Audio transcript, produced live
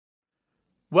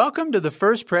Welcome to the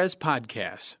First Pres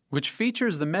podcast, which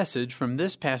features the message from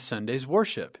this past Sunday's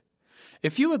worship.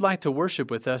 If you would like to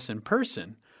worship with us in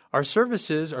person, our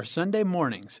services are Sunday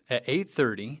mornings at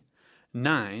 8:30,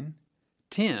 9,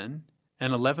 10,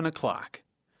 and 11 o'clock.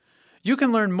 You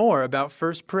can learn more about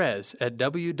First Pres at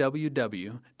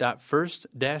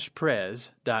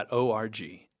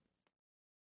www.first-pres.org.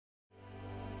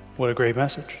 What a great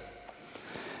message.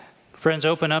 Friends,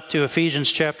 open up to Ephesians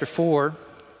chapter 4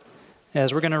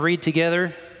 as we're going to read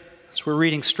together. As we're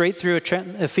reading straight through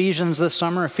Ephesians this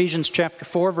summer, Ephesians chapter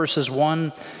 4, verses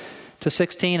 1 to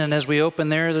 16. And as we open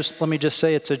there, let me just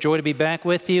say it's a joy to be back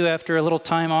with you after a little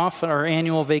time off, our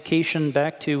annual vacation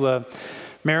back to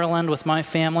Maryland with my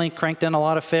family. Cranked in a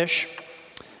lot of fish.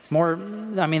 That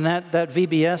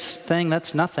VBS thing,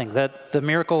 that's nothing. The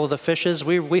miracle of the fishes,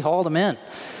 we hauled them in.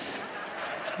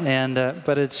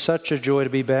 But it's such a joy to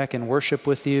be back in worship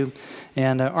with you.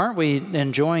 And aren't we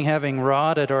enjoying having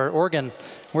Rod at our organ?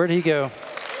 Where'd he go?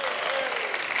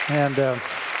 And that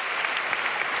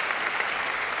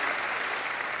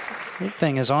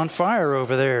thing is on fire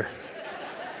over there.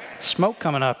 Smoke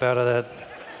coming up out of that.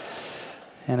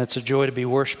 And it's a joy to be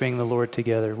worshiping the Lord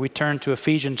together. We turn to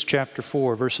Ephesians chapter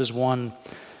 4, verses 1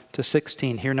 to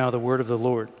 16. Hear now the word of the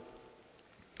Lord.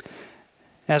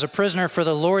 As a prisoner for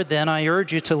the Lord, then, I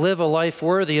urge you to live a life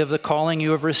worthy of the calling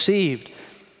you have received.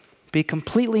 Be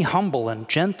completely humble and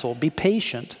gentle. Be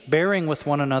patient, bearing with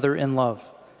one another in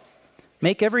love.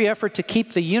 Make every effort to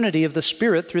keep the unity of the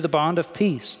Spirit through the bond of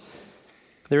peace.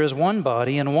 There is one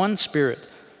body and one Spirit,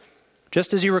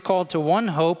 just as you were called to one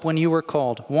hope when you were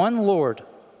called, one Lord,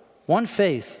 one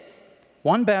faith,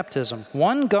 one baptism,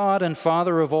 one God and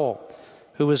Father of all,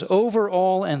 who is over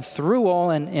all and through all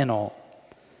and in all.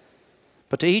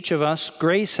 But to each of us,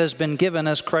 grace has been given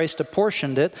as Christ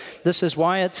apportioned it. This is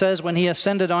why it says, when he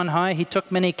ascended on high, he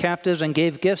took many captives and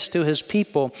gave gifts to his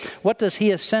people. What does he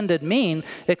ascended mean,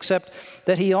 except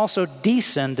that he also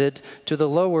descended to the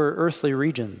lower earthly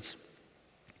regions?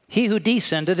 He who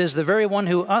descended is the very one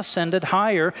who ascended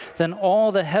higher than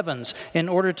all the heavens in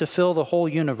order to fill the whole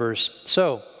universe.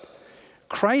 So,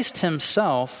 Christ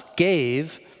himself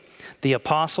gave the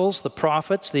apostles, the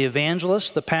prophets, the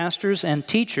evangelists, the pastors, and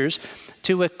teachers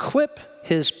to equip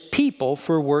his people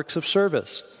for works of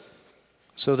service,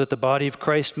 so that the body of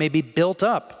Christ may be built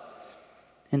up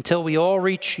until we all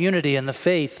reach unity in the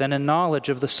faith and in knowledge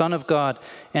of the Son of God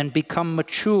and become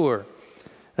mature,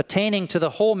 attaining to the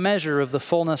whole measure of the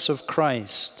fullness of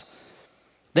Christ.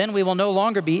 Then we will no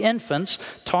longer be infants,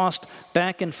 tossed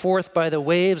back and forth by the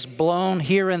waves, blown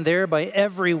here and there by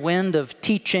every wind of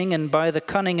teaching and by the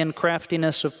cunning and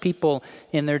craftiness of people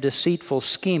in their deceitful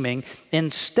scheming.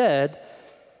 Instead,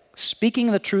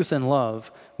 speaking the truth in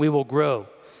love, we will grow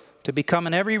to become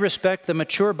in every respect the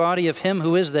mature body of him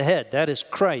who is the head, that is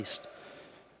Christ.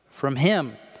 From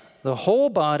him, the whole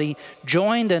body,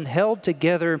 joined and held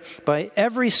together by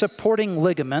every supporting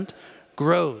ligament,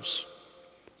 grows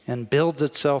and builds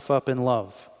itself up in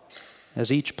love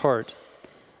as each part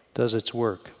does its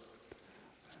work.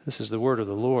 This is the word of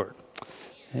the Lord.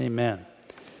 Amen.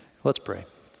 Let's pray.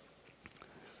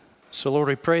 So, Lord,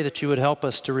 we pray that you would help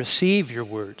us to receive your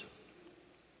word.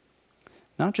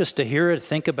 Not just to hear it,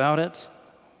 think about it,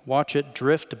 watch it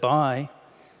drift by,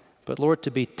 but, Lord,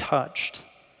 to be touched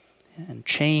and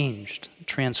changed,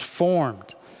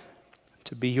 transformed,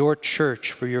 to be your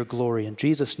church for your glory. In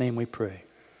Jesus' name we pray.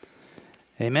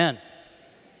 Amen.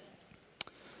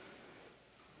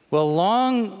 Well,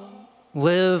 long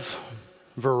live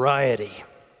variety.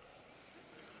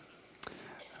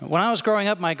 When I was growing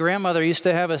up, my grandmother used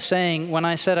to have a saying, when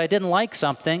I said I didn't like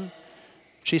something,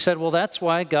 she said, well, that's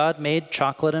why God made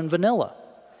chocolate and vanilla.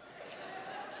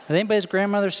 Did anybody's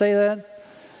grandmother say that?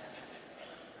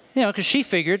 You know, because she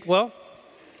figured, well,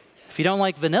 if you don't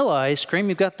like vanilla ice cream,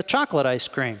 you've got the chocolate ice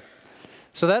cream.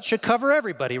 So that should cover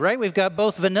everybody, right? We've got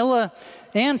both vanilla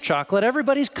and chocolate.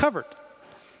 Everybody's covered.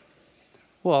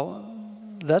 Well,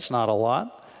 that's not a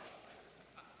lot.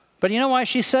 But you know why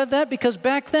she said that? Because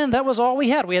back then, that was all we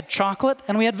had. We had chocolate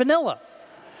and we had vanilla.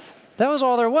 That was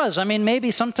all there was. I mean,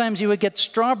 maybe sometimes you would get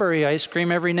strawberry ice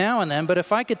cream every now and then, but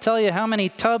if I could tell you how many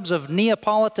tubs of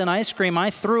Neapolitan ice cream I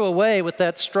threw away with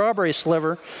that strawberry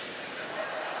sliver,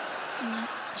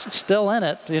 it's still in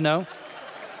it, you know.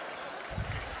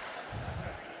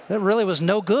 That really was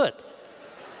no good.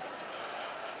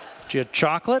 But you had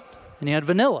chocolate and you had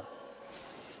vanilla.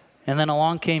 And then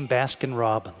along came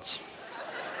Baskin-Robbins.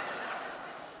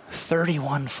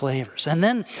 31 flavors. And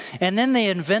then they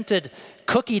invented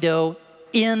cookie dough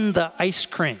in the ice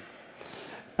cream.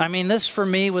 I mean, this for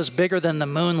me was bigger than the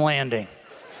moon landing,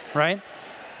 right?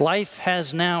 Life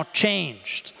has now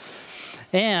changed.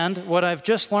 And what I've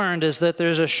just learned is that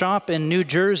there's a shop in New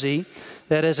Jersey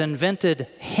that has invented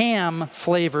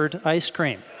ham-flavored ice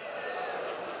cream.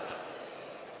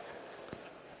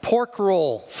 Pork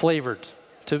roll flavored,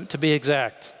 to be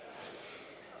exact.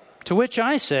 To which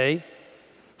I say,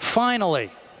 finally.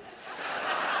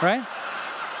 Right?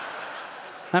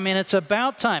 I mean, it's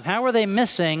about time. How are they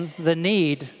missing the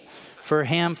need for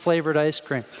ham-flavored ice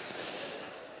cream?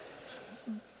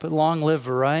 But long live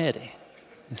variety,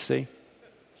 you see.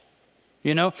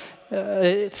 You know,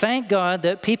 thank God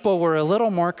that people were a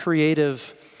little more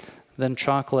creative than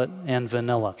chocolate and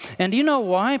vanilla. And do you know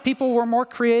why people were more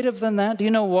creative than that? Do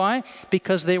you know why?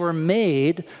 Because they were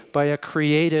made by a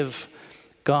creative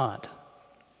God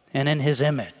and in His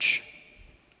image.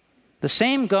 The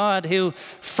same God who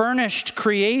furnished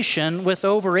creation with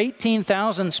over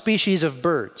 18,000 species of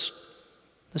birds.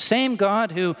 The same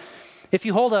God who, if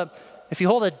you hold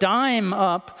a dime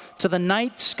up to the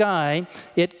night sky,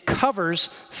 it covers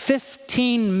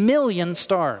 15 million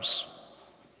stars.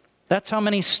 That's how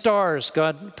many stars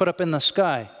God put up in the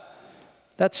sky.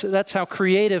 That's how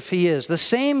creative He is. The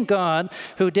same God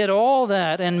who did all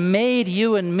that and made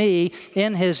you and me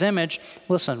in His image.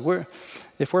 Listen,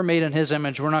 if we're made in His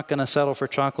image, we're not going to settle for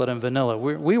chocolate and vanilla.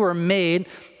 We were made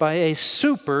by a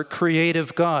super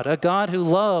creative God, a God who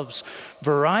loves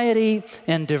variety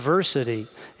and diversity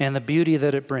and the beauty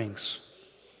that it brings.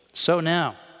 So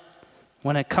now,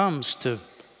 when it comes to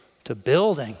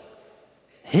building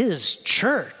His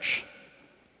church,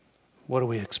 what do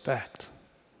we expect?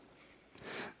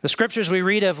 The scriptures we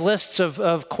read have lists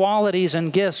of qualities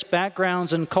and gifts,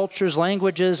 backgrounds and cultures,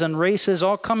 languages and races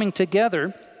all coming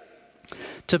together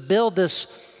to build this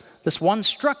one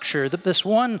structure, this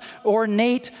one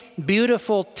ornate,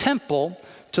 beautiful temple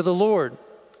to the Lord.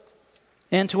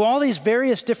 And to all these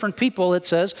various different people, it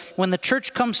says, when the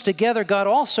church comes together, God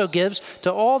also gives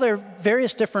to all their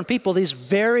various different people these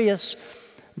various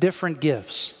different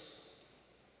gifts,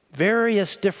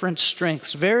 various different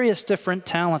strengths, various different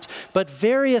talents, but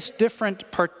various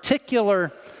different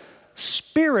particular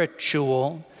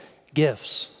spiritual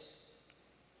gifts.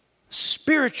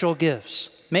 Spiritual gifts.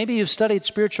 Maybe you've studied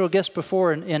spiritual gifts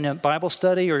before in a Bible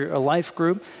study or a life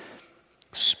group.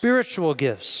 Spiritual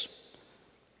gifts.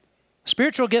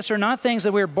 Spiritual gifts are not things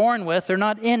that we're born with. They're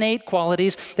not innate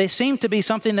qualities. They seem to be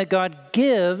something that God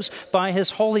gives by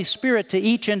His Holy Spirit to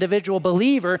each individual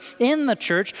believer in the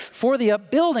church for the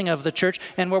upbuilding of the church.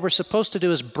 And what we're supposed to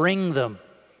do is bring them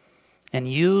and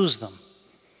use them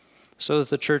so that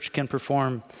the church can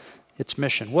perform its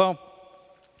mission. Well,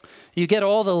 you get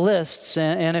all the lists,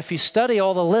 and if you study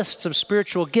all the lists of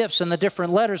spiritual gifts and the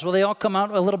different letters, well, they all come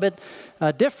out a little bit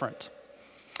different.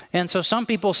 And so some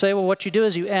people say, well, what you do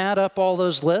is you add up all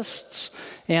those lists,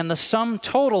 and the sum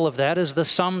total of that is the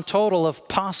sum total of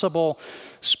possible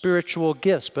spiritual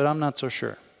gifts, but I'm not so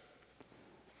sure.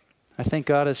 I think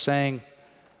God is saying,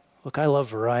 look, I love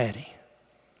variety.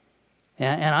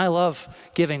 And I love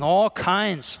giving all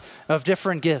kinds of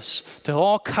different gifts to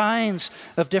all kinds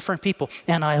of different people.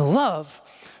 And I love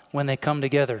when they come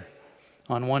together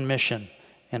on one mission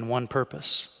and one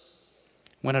purpose.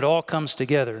 When it all comes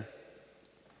together,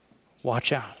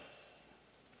 watch out.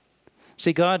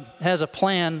 See, God has a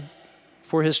plan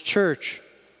for His church.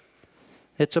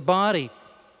 It's a body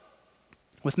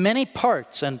with many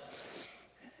parts and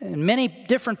many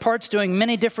different parts doing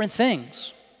many different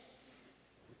things.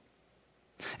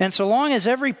 And so long as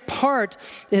every part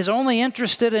is only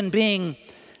interested in being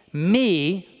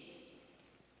me,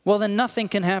 well, then nothing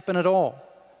can happen at all.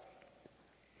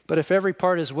 But if every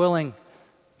part is willing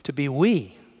to be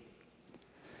we,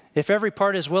 if every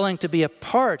part is willing to be a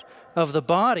part of the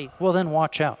body, well, then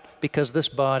watch out, because this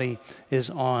body is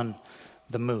on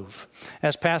the move.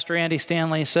 As Pastor Andy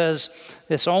Stanley says,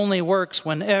 this only works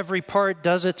when every part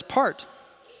does its part.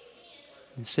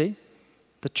 You see?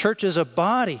 The church is a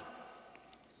body.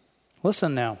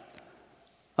 Listen now.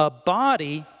 A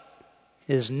body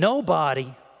is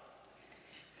nobody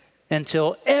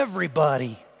until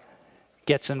everybody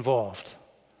gets involved.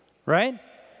 Right? Would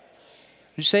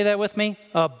you say that with me?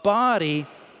 A body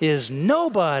is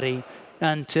nobody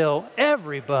until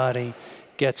everybody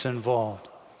gets involved.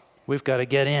 We've got to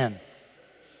get in.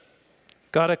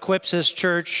 God equips His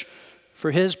church for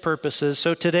His purposes.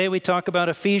 So today we talk about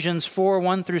Ephesians 4,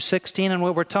 1 through 16, and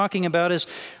what we're talking about is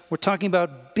we're talking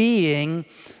about being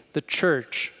the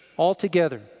church all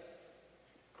together.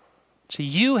 So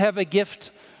you have a gift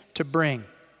to bring.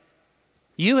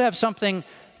 You have something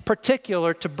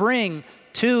particular to bring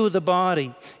to the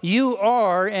body. You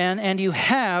are and you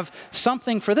have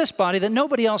something for this body that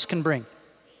nobody else can bring.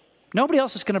 Nobody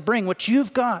else is going to bring what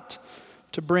you've got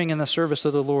to bring in the service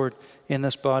of the Lord in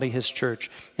this body, his church.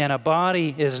 And a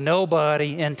body is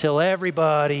nobody until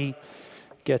everybody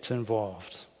gets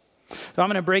involved. So I'm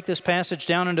going to break this passage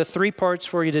down into 3 parts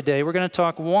for you today. We're going to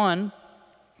talk, 1,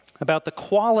 about the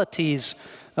qualities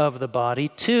of the body,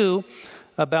 2,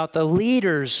 about the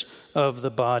leaders of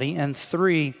the body, and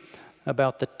 3,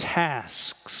 about the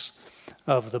tasks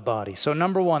of the body. So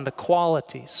number 1, the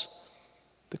qualities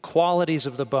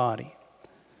of the body.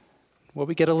 Well,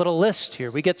 we get a little list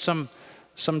here. We get some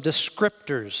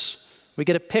descriptors. We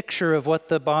get a picture of what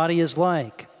the body is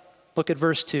like. Look at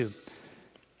verse 2.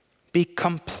 Be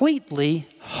completely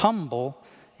humble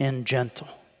and gentle.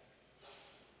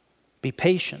 Be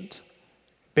patient,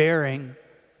 bearing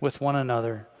with one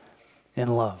another in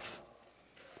love.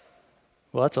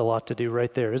 Well, that's a lot to do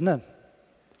right there, isn't it?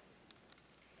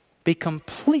 Be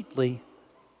completely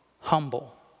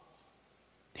humble.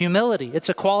 Humility, it's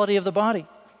a quality of the body.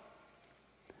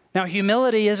 Now,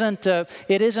 humility isn't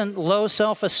low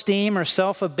self-esteem or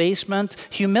self-abasement.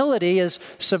 Humility is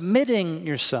submitting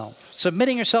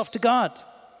yourself to God.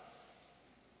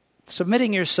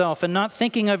 Submitting yourself and not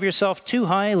thinking of yourself too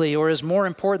highly or as more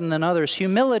important than others.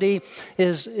 Humility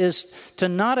is to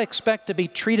not expect to be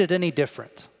treated any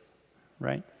different,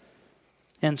 right?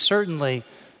 And certainly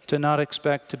to not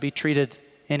expect to be treated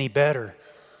any better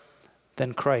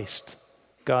than Christ,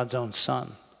 God's own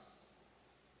Son.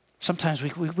 Sometimes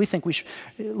we think we should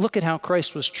look at how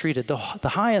Christ was treated, the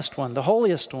highest one, the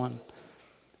holiest one,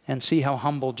 and see how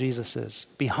humble Jesus is.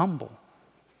 Be humble.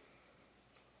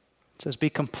 It says be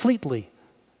completely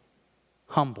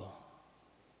humble.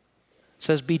 It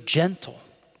says be gentle.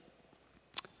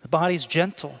 The body's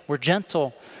gentle. We're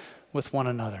gentle with one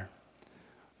another.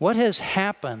 What has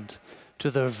happened to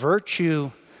the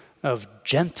virtue of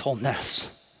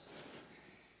gentleness?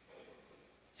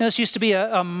 This used to be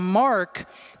a mark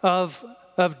of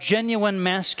genuine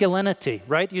masculinity,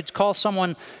 right? You'd call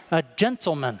someone a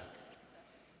gentleman.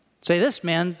 Say, this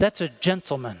man, that's a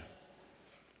gentleman.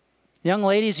 Young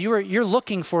ladies, you're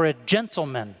looking for a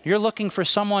gentleman. You're looking for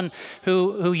someone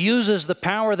who uses the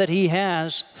power that he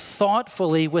has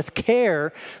thoughtfully with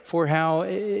care for how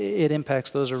it impacts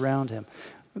those around him.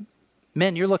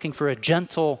 Men, you're looking for a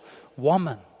gentle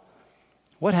woman.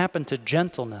 What happened to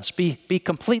gentleness? Be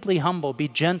completely humble. Be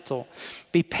gentle.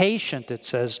 Be patient, it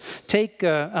says. Take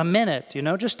a minute,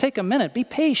 just take a minute. Be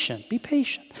patient. Be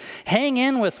patient. Hang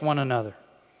in with one another.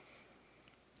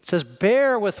 It says,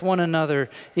 bear with one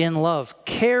another in love.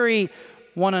 Carry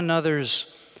one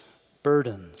another's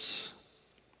burdens.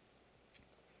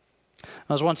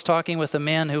 I was once talking with a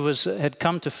man who had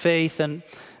come to faith and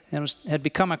had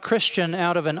become a Christian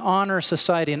out of an honor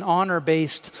society, an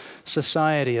honor-based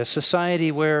society, a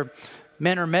society where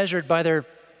men are measured by their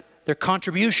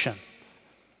contribution.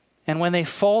 And when they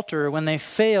falter, when they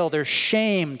fail, they're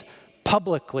shamed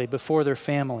publicly before their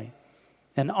family.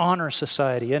 An honor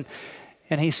society. And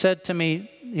he said to me,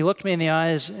 he looked me in the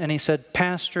eyes and he said,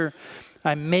 Pastor,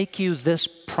 I make you this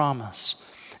promise.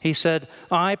 He said,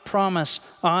 I promise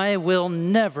I will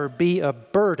never be a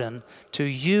burden to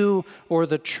you or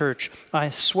the church. I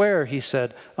swear, he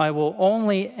said, I will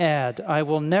only add. I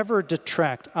will never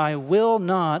detract. I will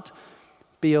not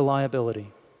be a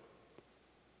liability.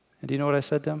 And do you know what I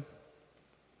said to him?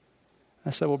 I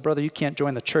said, well, brother, you can't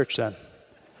join the church then.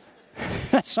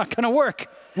 That's not going to work.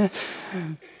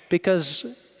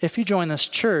 Because if you join this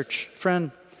church, friend,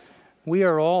 we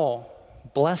are all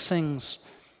blessings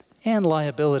and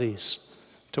liabilities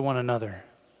to one another.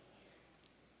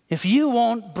 If you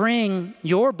won't bring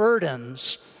your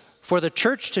burdens for the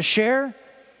church to share,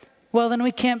 well, then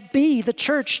we can't be the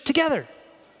church together.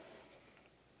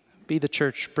 Be the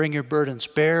church, bring your burdens,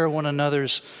 bear one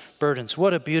another's burdens.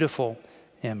 What a beautiful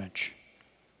image.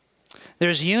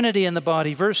 There's unity in the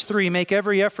body. Verse 3, make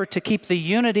every effort to keep the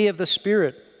unity of the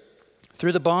Spirit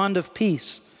through the bond of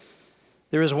peace.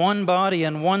 There is one body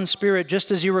and one Spirit,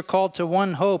 just as you were called to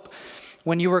one hope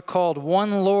when you were called,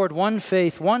 one Lord, one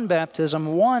faith, one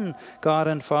baptism, one God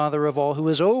and Father of all, who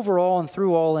is over all and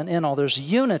through all and in all. There's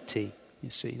unity, you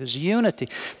see. There's unity.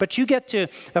 But you get to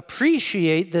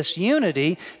appreciate this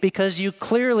unity because you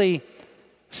clearly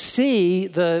see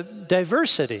the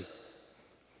diversity.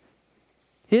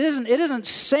 It isn't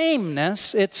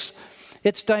sameness, it's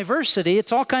diversity.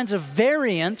 It's all kinds of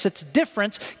variance, it's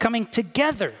difference coming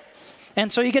together. And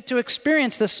so you get to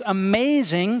experience this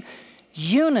amazing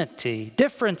unity,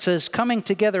 differences coming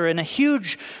together in a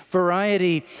huge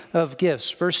variety of gifts.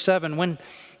 Verse 7,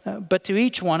 but to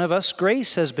each one of us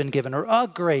grace has been given, or a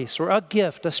grace, or a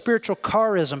gift, a spiritual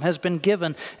charism has been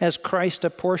given as Christ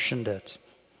apportioned it.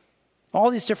 All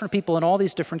these different people and all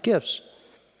these different gifts.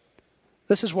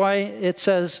 This is why it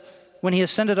says when he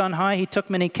ascended on high, he took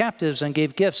many captives and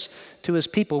gave gifts to his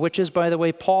people, which is, by the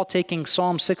way, Paul taking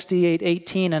Psalm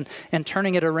 68:18 and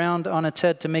turning it around on its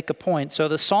head to make a point. So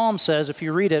the Psalm says, if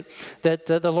you read it, that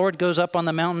the Lord goes up on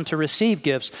the mountain to receive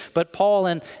gifts. But Paul,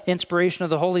 in inspiration of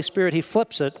the Holy Spirit, he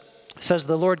flips it. Says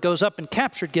the Lord goes up and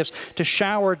captured gifts to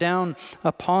shower down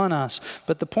upon us.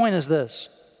 But the point is this.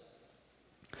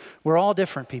 We're all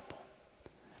different people.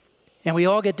 And we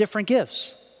all get different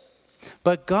gifts.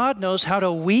 But God knows how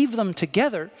to weave them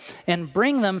together and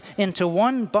bring them into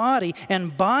one body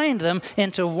and bind them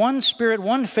into one spirit,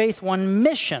 one faith, one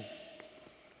mission.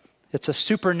 It's a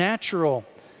supernatural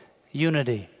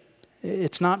unity.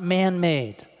 It's not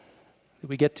man-made that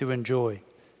we get to enjoy.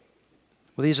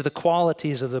 Well, these are the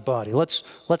qualities of the body.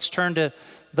 Let's turn to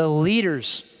the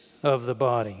leaders of the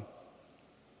body.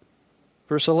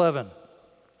 Verse 11.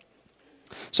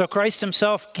 So Christ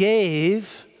himself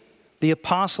gave the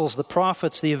apostles, the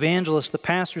prophets, the evangelists, the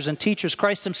pastors, and teachers.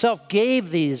 Christ himself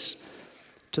gave these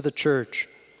to the church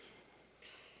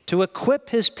to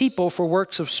equip his people for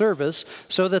works of service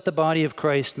so that the body of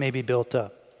Christ may be built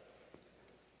up.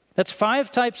 That's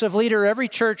 5 types of leader every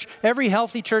church, every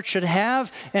healthy church should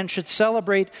have and should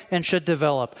celebrate and should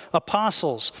develop.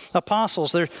 Apostles,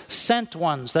 they're sent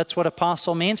ones. That's what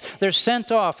apostle means. They're sent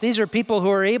off. These are people who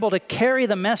are able to carry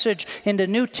the message into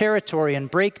new territory and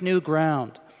break new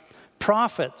ground.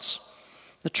 Prophets,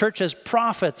 the church has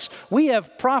prophets. We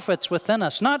have prophets within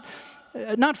us, not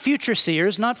future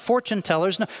seers, not fortune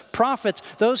tellers, no, prophets,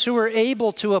 those who are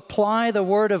able to apply the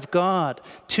word of God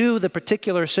to the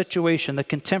particular situation, the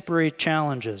contemporary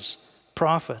challenges.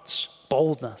 Prophets,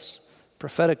 boldness,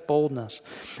 prophetic boldness.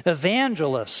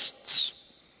 Evangelists.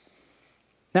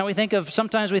 Now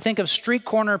sometimes we think of street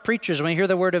corner preachers when we hear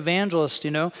the word evangelist,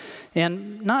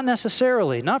 and not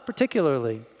necessarily, not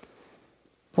particularly.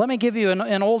 Let me give you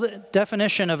an old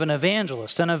definition of an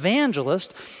evangelist. An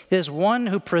evangelist is one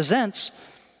who presents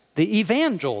the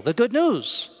evangel, the good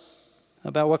news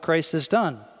about what Christ has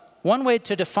done. One way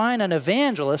to define an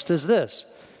evangelist is this: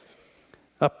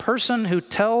 a person who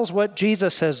tells what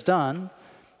Jesus has done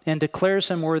and declares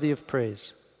him worthy of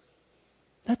praise.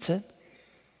 That's it.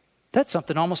 That's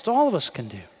something almost all of us can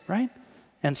do, right?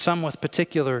 And some with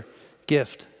particular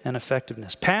gift and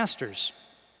effectiveness. Pastors.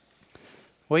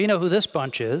 Well, you know who this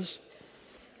bunch is.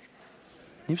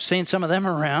 You've seen some of them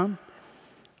around.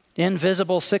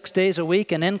 Invisible 6 days a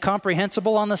week and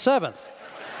incomprehensible on the 7th.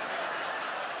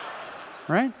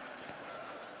 Right?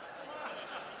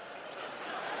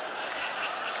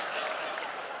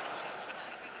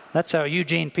 That's how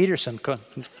Eugene Peterson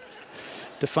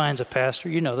defines a pastor.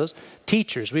 You know those.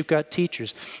 Teachers. We've got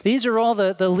teachers. These are all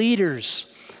the leaders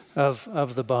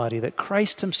of the body that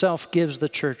Christ himself gives the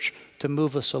church to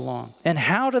move us along. And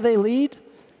how do they lead?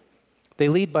 They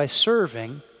lead by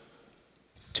serving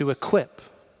to equip.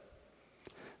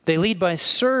 They lead by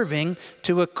serving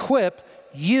to equip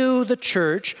you, the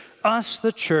church, us,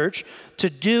 the church, to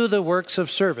do the works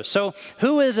of service. So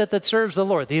who is it that serves the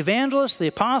Lord? The evangelist, the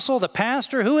apostle, the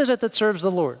pastor? Who is it that serves the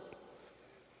Lord?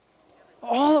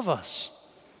 All of us.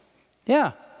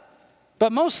 Yeah.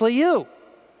 But mostly you.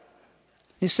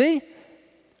 You see?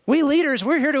 We leaders,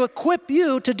 we're here to equip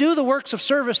you to do the works of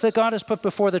service that God has put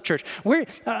before the church.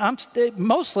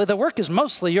 The work is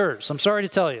mostly yours, I'm sorry to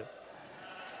tell you.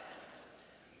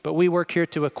 But we work here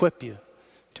to equip you,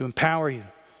 to empower you,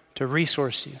 to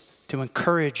resource you, to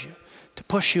encourage you, to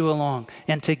push you along.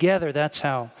 And together, that's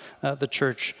how the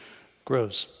church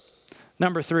grows.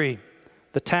 Number 3,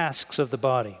 the tasks of the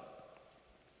body.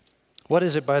 What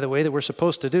is it, by the way, that we're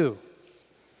supposed to do?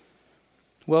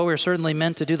 Well, we're certainly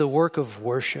meant to do the work of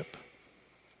worship.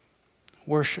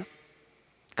 Worship.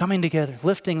 Coming together,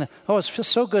 lifting it's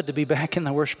just so good to be back in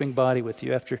the worshiping body with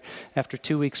you after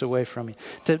 2 weeks away from you.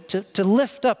 To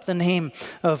lift up the name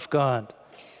of God.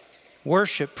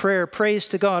 Worship, prayer, praise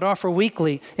to God, offer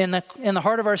weekly in the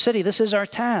heart of our city. This is our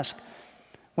task.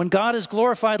 When God is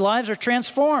glorified, lives are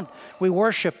transformed. We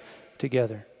worship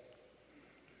together.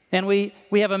 And we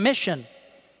have a mission.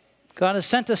 God has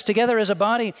sent us together as a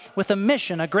body with a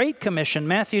mission, a great commission.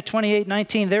 Matthew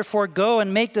 28:19, therefore go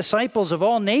and make disciples of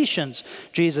all nations,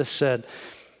 Jesus said.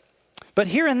 But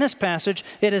here in this passage,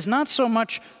 it is not so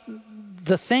much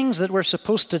the things that we're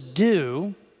supposed to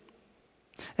do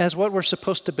as what we're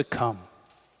supposed to become.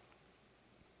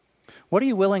 What are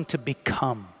you willing to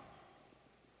become?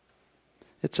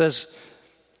 It says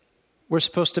we're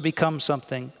supposed to become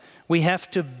something. We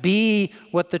have to be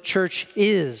what the church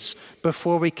is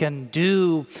before we can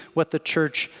do what the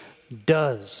church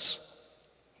does.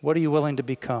 What are you willing to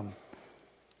become?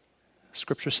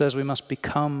 Scripture says we must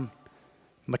become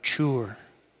mature.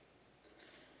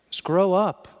 Let's grow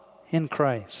up in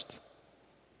Christ.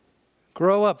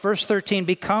 Grow up. Verse 13,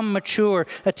 become mature,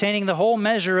 attaining the whole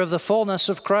measure of the fullness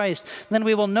of Christ. Then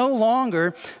we will no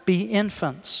longer be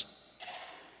infants.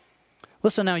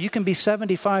 Listen now, you can be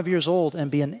 75 years old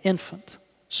and be an infant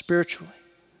spiritually.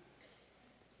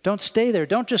 Don't stay there.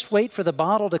 Don't just wait for the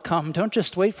bottle to come. Don't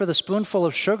just wait for the spoonful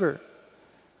of sugar.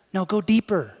 No, go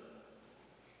deeper.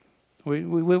 We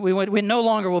no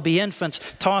longer will be infants,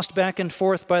 tossed back and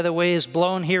forth by the waves,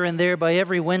 blown here and there by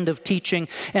every wind of teaching,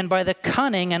 and by the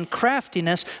cunning and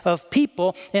craftiness of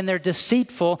people in their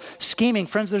deceitful scheming.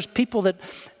 Friends, there's people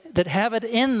that have it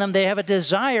in them. They have a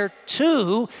desire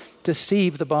to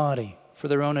deceive the body for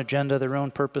their own agenda, their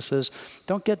own purposes.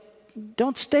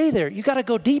 Don't stay there. You got to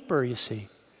go deeper, you see.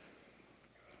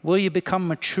 Will you become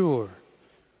mature?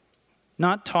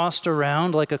 Not tossed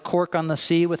around like a cork on the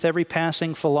sea with every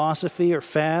passing philosophy or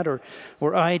fad or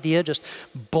idea, just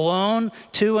blown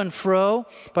to and fro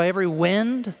by every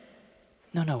wind.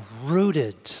 No,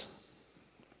 rooted,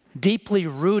 deeply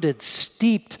rooted,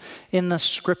 steeped in the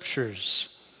Scriptures,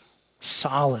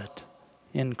 solid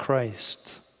in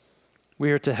Christ.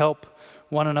 We are to help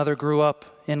one another grow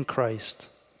up in Christ.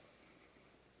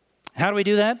 How do we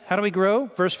do that? How do we grow?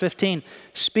 Verse 15,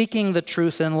 speaking the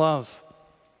truth in love.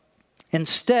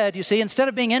 Instead, you see, instead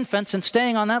of being infants and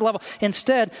staying on that level,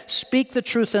 instead, speak the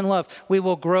truth in love. We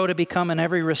will grow to become in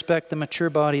every respect the mature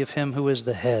body of Him who is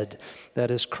the head,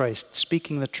 that is Christ.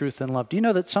 Speaking the truth in love. Do you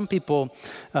know that some people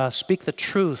speak the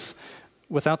truth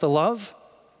without the love?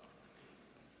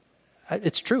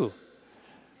 It's true.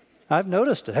 I've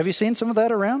noticed it. Have you seen some of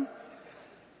that around?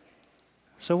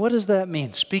 So what does that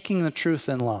mean, speaking the truth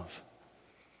in love?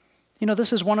 You know,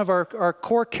 this is one of our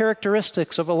core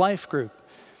characteristics of a life group,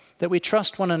 that we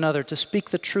trust one another to speak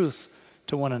the truth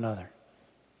to one another.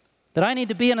 That I need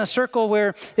to be in a circle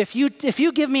where if you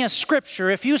give me a scripture,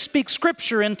 if you speak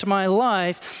scripture into my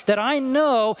life, that I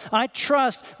know, I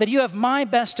trust that you have my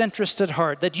best interest at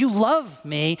heart, that you love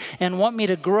me and want me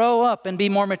to grow up and be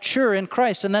more mature in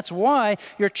Christ. And that's why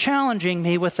you're challenging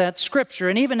me with that scripture.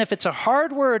 And even if it's a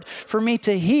hard word for me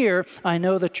to hear, I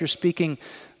know that you're speaking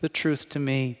the truth to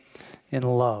me in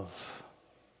love,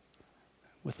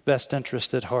 with best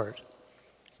interest at heart.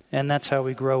 And that's how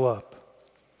we grow up.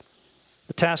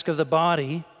 The task of the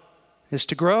body is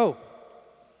to grow.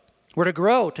 We're to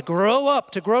grow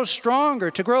up, to grow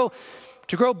stronger, to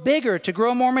grow bigger, to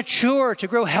grow more mature, to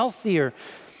grow healthier,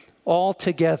 all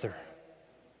together.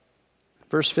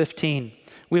 Verse 15,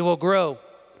 we will grow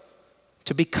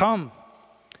to become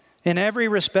in every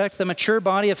respect the mature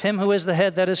body of Him who is the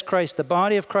head, that is Christ, the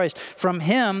body of Christ. From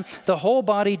Him, the whole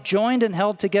body, joined and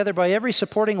held together by every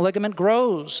supporting ligament,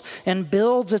 grows and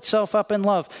builds itself up in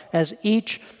love as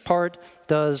each part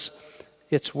does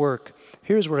its work.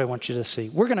 Here's what I want you to see.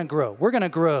 We're going to grow. We're going to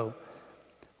grow.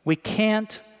 We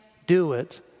can't do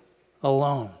it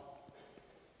alone.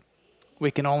 We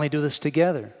can only do this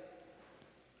together.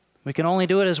 We can only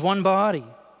do it as one body.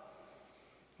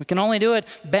 We can only do it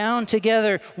bound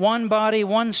together, one body,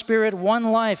 one spirit,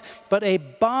 one life. But a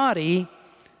body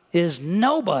is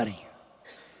nobody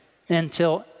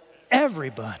until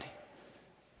everybody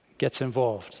gets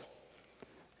involved.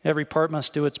 Every part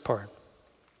must do its part.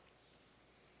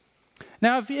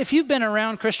 Now, if you've been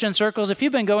around Christian circles, if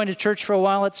you've been going to church for a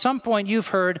while, at some point you've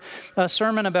heard a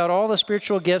sermon about all the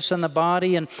spiritual gifts in the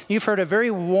body, and you've heard a very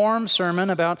warm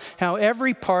sermon about how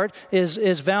every part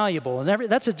is valuable. And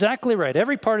that's exactly right.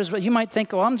 Every part is, you might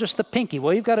think, oh, I'm just the pinky.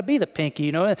 Well, you've got to be the pinky,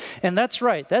 you know, and that's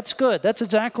right. That's good. That's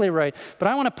exactly right. But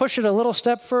I want to push it a little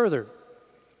step further.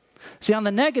 See, on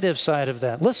the negative side of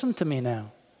that, listen to me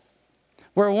now.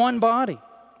 We're one body.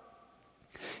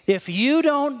 If you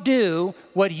don't do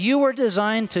what you were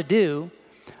designed to do,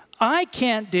 I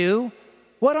can't do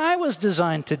what I was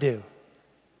designed to do.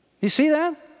 You see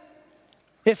that?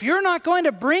 If you're not going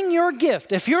to bring your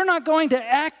gift, if you're not going to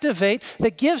activate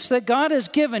the gifts that God has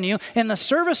given you in the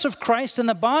service of Christ in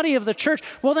the body of the church,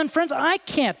 well then, friends, I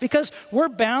can't, because we're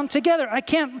bound together. I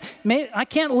can't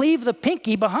leave the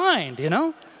pinky behind, you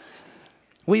know?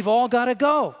 We've all got to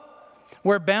go.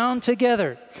 We're bound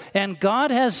together. And God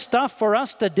has stuff for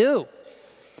us to do.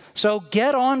 So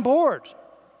get on board.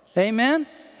 Amen?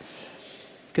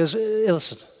 Because,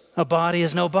 listen, a body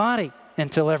is no body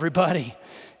until everybody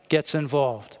gets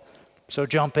involved. So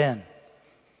jump in.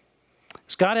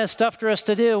 God has stuff for us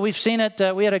to do. We've seen it.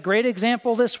 We had a great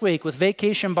example this week with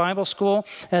Vacation Bible School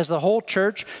as the whole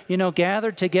church,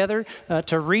 gathered together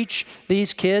to reach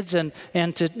these kids and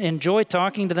to enjoy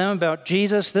talking to them about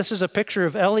Jesus. This is a picture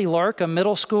of Ellie Lark, a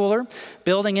middle schooler,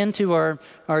 building into our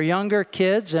younger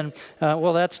kids. And,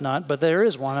 that's not, but there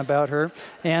is one about her.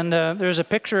 And there's a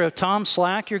picture of Tom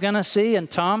Slack you're going to see. And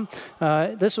Tom,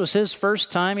 this was his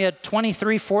first time. He had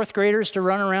 23 fourth graders to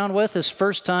run around with, his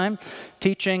first time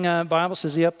teaching Bible.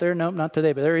 Is he up there? Nope, not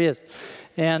today, but there he is.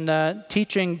 And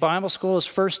teaching Bible school his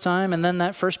first time. And then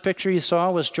that first picture you saw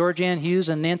was Georgianne Hughes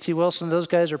and Nancy Wilson. Those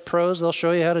guys are pros. They'll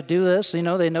show you how to do this. They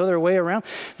know their way around.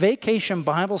 Vacation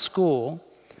Bible School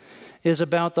is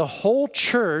about the whole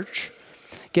church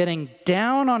getting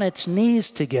down on its knees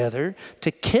together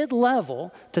to kid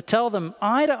level to tell them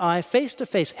eye to eye, face to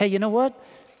face, hey, you know what?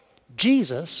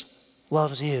 Jesus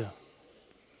loves you.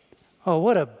 Oh,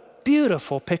 what a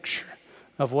beautiful picture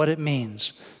of what it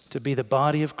means to be the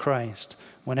body of Christ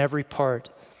when every part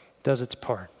does its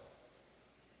part.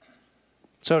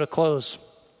 So to close,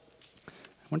 I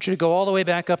want you to go all the way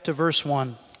back up to verse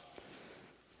 1.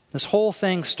 This whole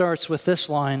thing starts with this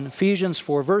line, Ephesians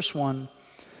 4, verse 1,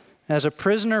 as a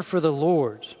prisoner for the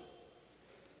Lord.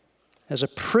 As a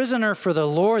prisoner for the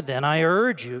Lord, then, I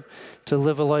urge you to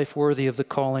live a life worthy of the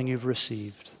calling you've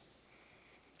received.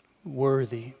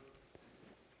 Worthy.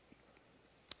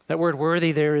 That word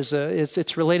worthy there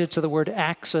it's related to the word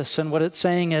axis, and what it's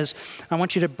saying is, I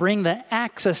want you to bring the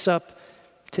axis up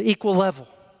to equal level.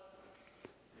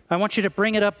 I want you to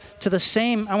bring it up to the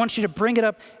same, I want you to bring it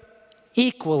up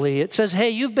equally. It says, hey,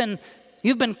 you've been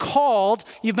called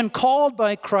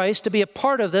by Christ to be a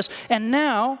part of this, and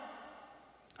now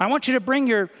I want you to bring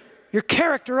your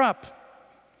character up.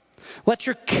 Let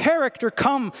your character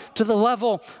come to the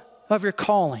level of your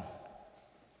calling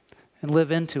and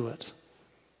live into it.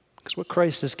 Because what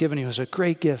Christ has given you is a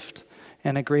great gift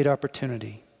and a great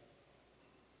opportunity.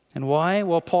 And why?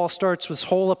 Well, Paul starts this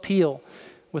whole appeal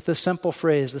with the simple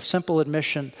phrase, the simple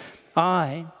admission,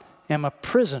 I am a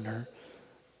prisoner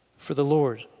for the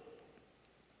Lord.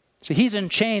 See, he's in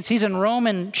chains. He's in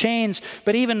Roman chains.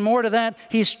 But even more to that,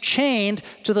 he's chained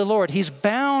to the Lord. He's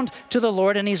bound to the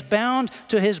Lord, and he's bound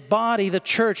to his body, the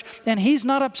church. And he's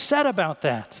not upset about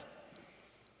that.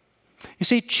 You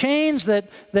see, chains that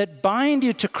bind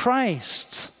you to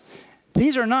Christ,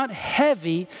 these are not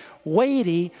heavy,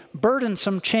 weighty,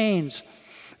 burdensome chains.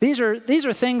 These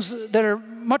are things that are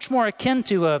much more akin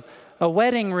to a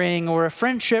wedding ring or a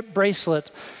friendship bracelet,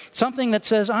 something that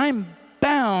says, I'm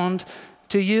bound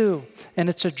to you, and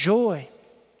it's a joy,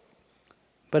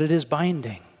 but it is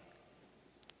binding.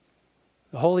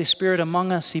 The Holy Spirit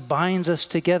among us, he binds us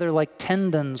together like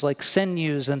tendons, like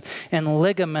sinews and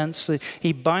ligaments.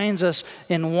 He binds us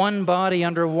in one body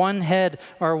under one head,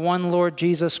 our one Lord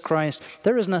Jesus Christ.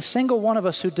 There isn't a single one of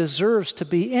us who deserves to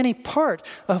be any part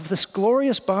of this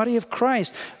glorious body of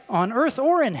Christ on earth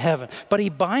or in heaven, but he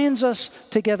binds us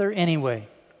together anyway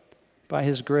by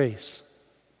his grace.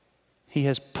 He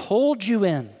has pulled you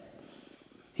in.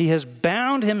 He has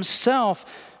bound himself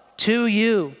to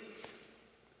you.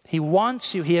 He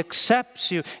wants you. He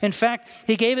accepts you. In fact,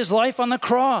 he gave his life on the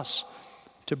cross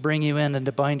to bring you in and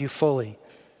to bind you fully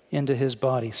into his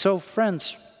body. So,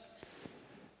 friends,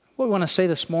 what we want to say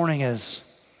this morning is,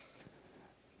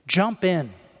 jump in.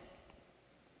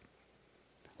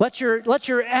 Let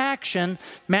your action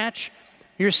match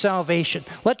your salvation.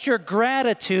 Let your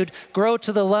gratitude grow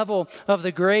to the level of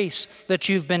the grace that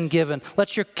you've been given.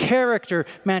 Let your character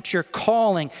match your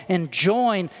calling and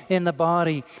join in the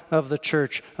body of the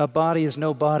church. A body is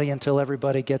no body until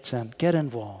everybody gets in. Get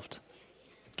involved.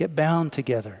 Get bound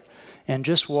together and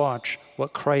just watch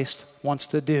what Christ wants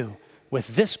to do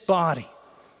with this body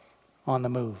on the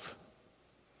move.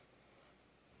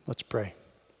 Let's pray.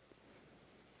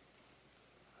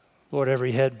 Lord,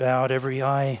 every head bowed, every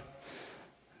eye,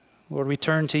 Lord, we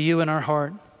turn to you in our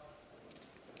heart.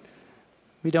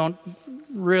 We don't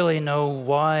really know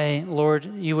why,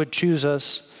 Lord, you would choose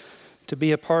us to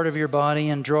be a part of your body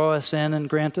and draw us in and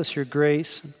grant us your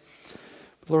grace.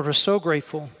 Lord, we're so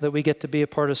grateful that we get to be a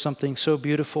part of something so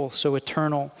beautiful, so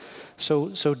eternal,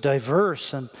 so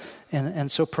diverse and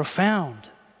so profound.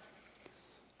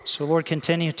 So, Lord,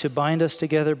 continue to bind us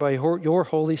together by your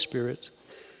Holy Spirit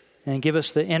and give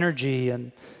us the energy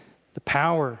and the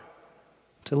power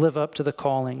to live up to the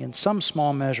calling in some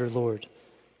small measure, Lord,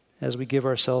 as we give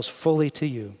ourselves fully to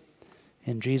you.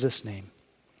 In Jesus' name,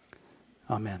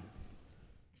 amen.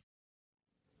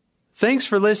 Thanks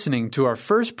for listening to our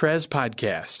First Pres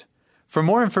podcast. For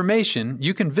more information,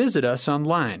 you can visit us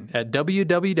online at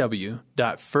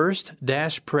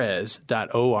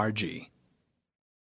www.first-pres.org.